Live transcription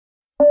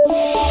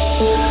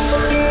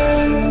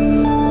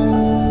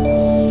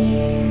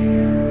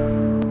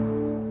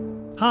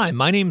Hi,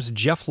 my name's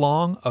Jeff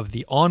Long of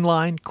the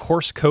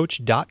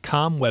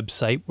OnlineCourseCoach.com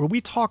website, where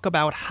we talk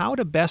about how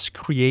to best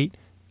create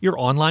your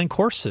online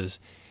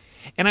courses.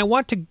 And I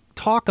want to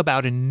talk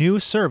about a new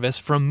service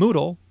from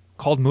Moodle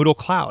called Moodle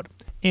Cloud.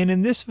 And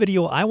in this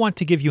video, I want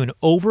to give you an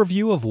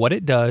overview of what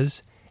it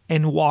does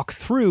and walk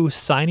through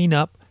signing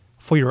up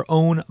for your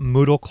own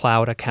Moodle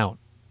Cloud account.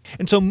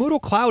 And so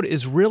Moodle Cloud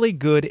is really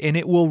good, and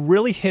it will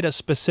really hit a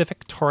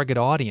specific target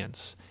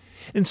audience.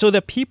 And so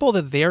the people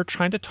that they're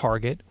trying to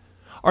target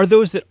are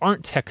those that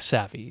aren't tech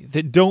savvy,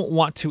 that don't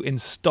want to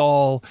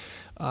install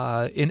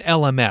an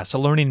LMS, a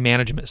learning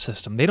management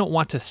system. They don't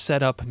want to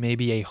set up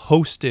maybe a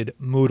hosted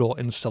Moodle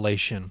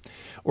installation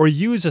or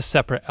use a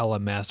separate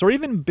LMS or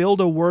even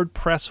build a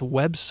WordPress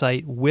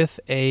website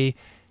with a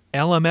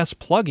LMS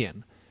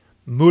plugin.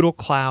 Moodle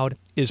Cloud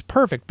is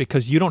perfect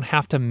because you don't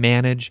have to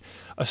manage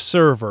a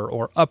server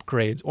or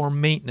upgrades or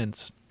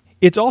maintenance.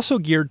 It's also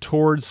geared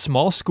towards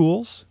small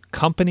schools,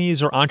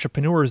 companies, or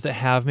entrepreneurs that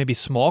have maybe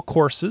small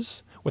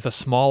courses with a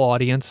small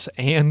audience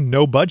and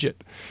no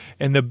budget.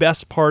 And the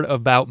best part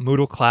about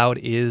Moodle Cloud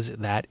is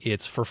that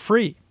it's for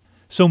free.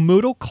 So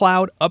Moodle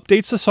Cloud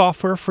updates the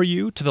software for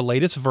you to the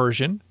latest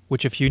version,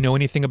 which if you know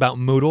anything about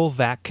Moodle,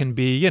 that can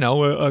be,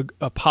 a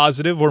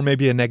positive or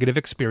maybe a negative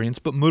experience.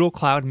 But Moodle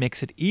Cloud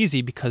makes it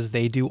easy because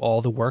they do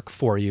all the work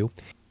for you.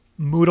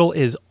 Moodle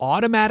is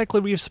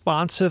automatically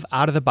responsive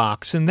out of the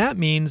box, and that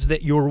means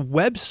that your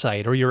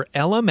website or your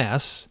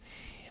LMS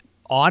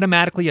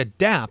automatically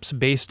adapts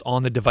based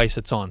on the device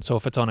it's on. So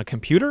if it's on a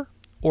computer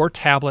or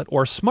tablet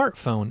or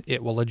smartphone,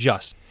 it will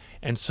adjust.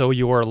 And so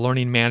your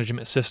learning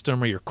management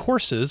system or your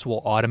courses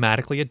will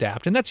automatically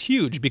adapt. And that's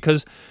huge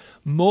because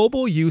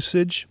mobile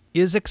usage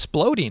is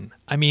exploding.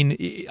 I mean,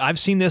 I've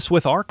seen this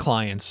with our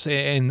clients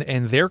and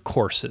their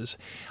courses.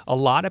 A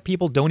lot of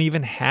people don't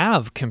even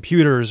have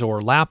computers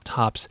or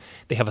laptops.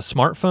 They have a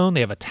smartphone,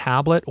 they have a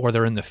tablet, or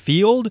they're in the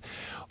field.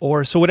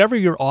 Or so whatever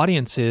your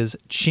audience is,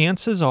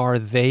 chances are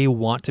they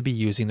want to be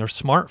using their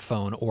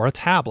smartphone or a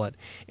tablet,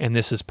 and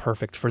this is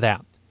perfect for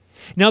that.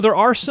 Now, there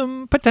are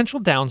some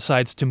potential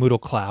downsides to Moodle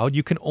Cloud.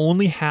 You can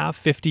only have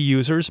 50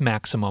 users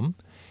maximum.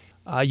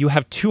 You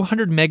have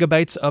 200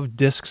 megabytes of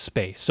disk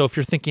space. So if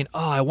you're thinking,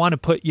 oh, I want to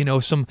put,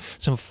 some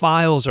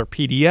files or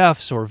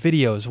PDFs or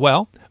videos,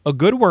 well, a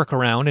good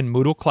workaround, and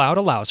Moodle Cloud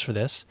allows for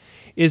this,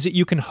 is that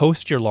you can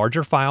host your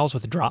larger files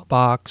with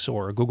Dropbox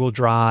or Google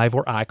Drive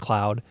or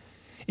iCloud.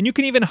 And you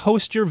can even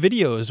host your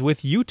videos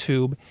with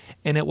YouTube,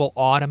 and it will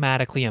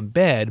automatically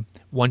embed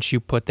once you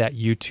put that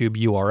YouTube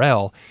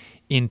URL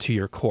into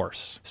your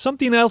course.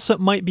 Something else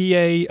that might be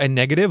a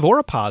negative or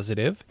a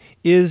positive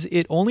is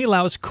it only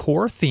allows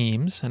core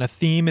themes, and a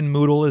theme in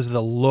Moodle is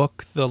the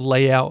look, the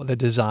layout, the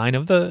design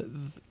of the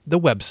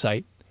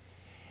website,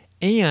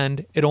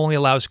 and it only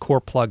allows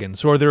core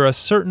plugins, or there are a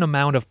certain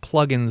amount of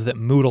plugins that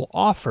Moodle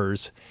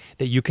offers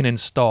that you can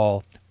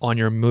install on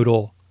your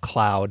Moodle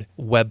Cloud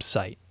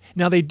website.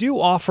 Now, they do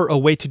offer a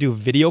way to do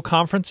video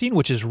conferencing,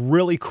 which is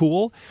really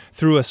cool,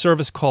 through a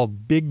service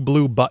called Big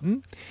Blue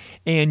Button.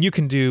 And you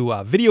can do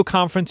video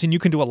conferencing, you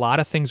can do a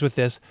lot of things with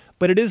this,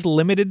 but it is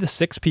limited to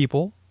 6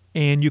 people,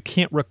 and you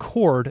can't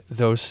record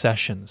those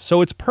sessions.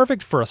 So it's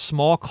perfect for a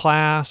small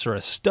class or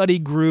a study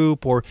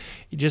group or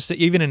just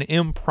even an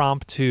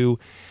impromptu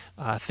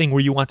thing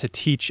where you want to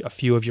teach a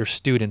few of your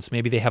students.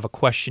 Maybe they have a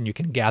question, you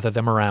can gather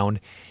them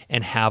around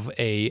and have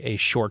a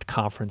short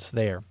conference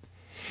there.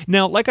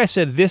 Now, like I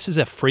said, this is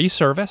a free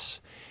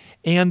service,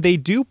 and they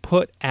do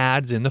put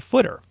ads in the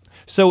footer.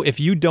 So if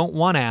you don't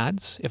want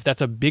ads, if that's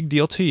a big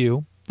deal to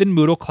you, then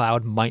Moodle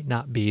Cloud might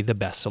not be the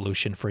best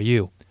solution for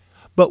you.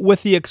 But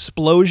with the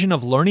explosion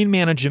of learning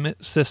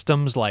management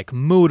systems like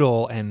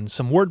Moodle and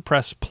some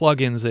WordPress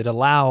plugins that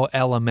allow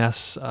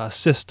LMS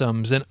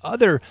systems and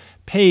other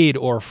paid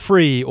or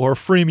free or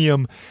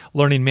freemium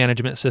learning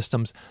management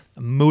systems,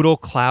 Moodle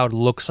Cloud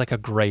looks like a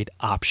great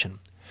option.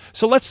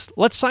 So let's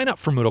sign up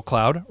for Moodle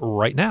Cloud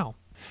right now.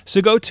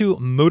 So go to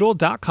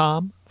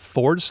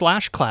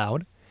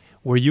moodle.com/cloud,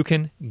 where you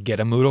can get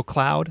a Moodle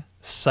Cloud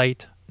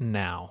site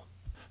now.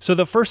 So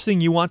the first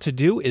thing you want to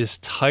do is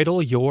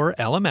title your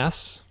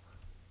LMS.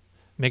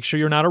 Make sure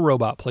you're not a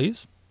robot,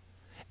 please.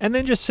 And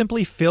then just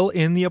simply fill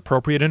in the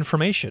appropriate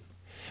information.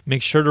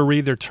 Make sure to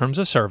read their terms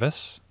of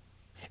service.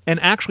 And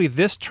actually,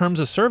 this terms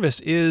of service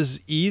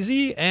is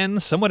easy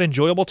and somewhat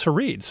enjoyable to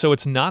read. So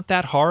it's not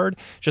that hard,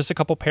 just a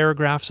couple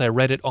paragraphs. I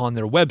read it on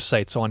their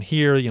website. So on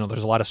here,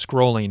 there's a lot of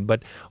scrolling,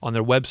 but on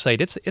their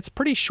website, it's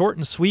pretty short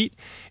and sweet.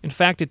 In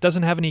fact, it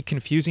doesn't have any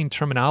confusing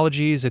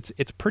terminologies.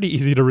 It's pretty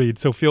easy to read.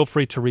 So feel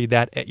free to read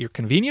that at your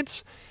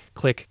convenience.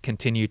 Click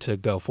continue to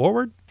go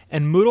forward.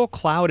 And Moodle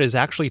Cloud is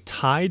actually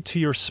tied to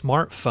your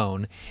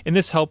smartphone, and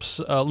this helps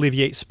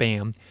alleviate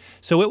spam.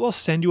 So it will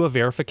send you a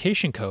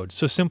verification code.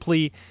 So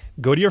simply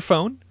go to your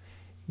phone,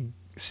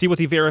 see what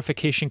the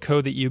verification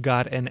code that you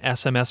got an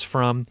SMS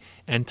from,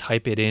 and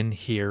type it in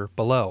here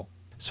below.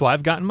 So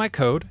I've gotten my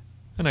code,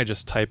 and I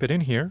just type it in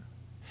here.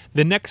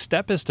 The next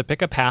step is to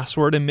pick a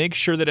password and make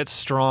sure that it's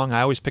strong.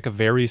 I always pick a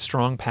very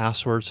strong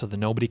password so that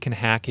nobody can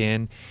hack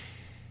in.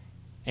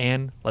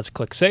 And let's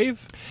click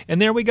save.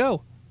 And there we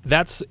go.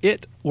 That's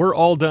it. We're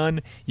all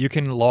done. You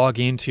can log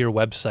into your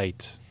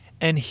website.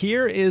 And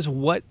here is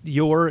what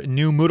your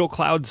new Moodle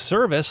Cloud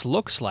service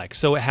looks like.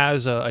 So it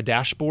has a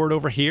dashboard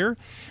over here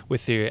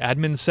with the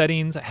admin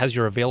settings. It has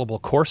your available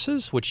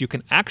courses, which you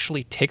can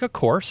actually take a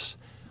course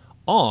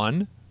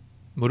on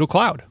Moodle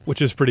Cloud,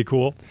 which is pretty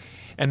cool.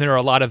 And there are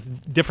a lot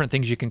of different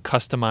things you can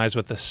customize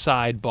with the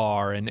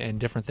sidebar and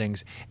different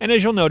things. And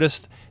as you'll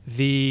notice,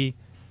 the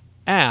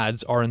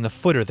ads are in the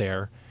footer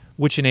there,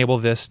 which enable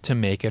this to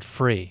make it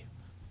free.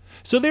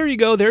 So there you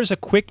go. There's a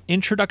quick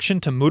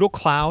introduction to Moodle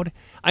Cloud.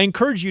 I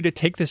encourage you to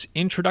take this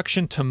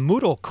Introduction to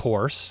Moodle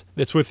course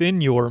that's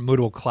within your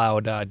Moodle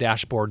Cloud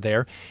dashboard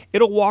there.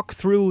 It'll walk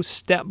through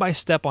step by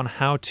step on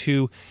how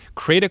to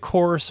create a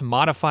course,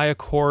 modify a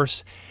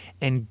course,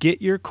 and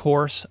get your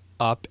course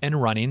up and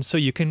running so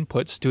you can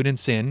put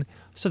students in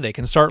so they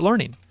can start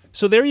learning.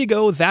 So there you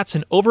go. That's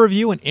an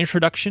overview and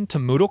introduction to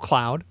Moodle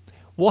Cloud.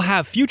 We'll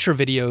have future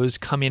videos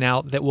coming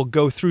out that will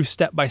go through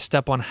step by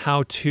step on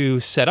how to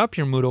set up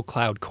your Moodle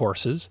Cloud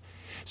courses.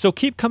 So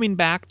keep coming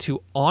back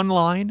to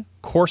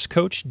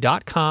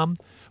onlinecoursecoach.com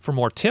for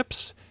more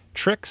tips,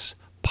 tricks,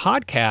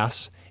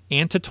 podcasts,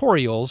 and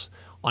tutorials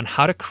on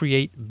how to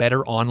create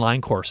better online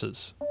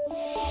courses.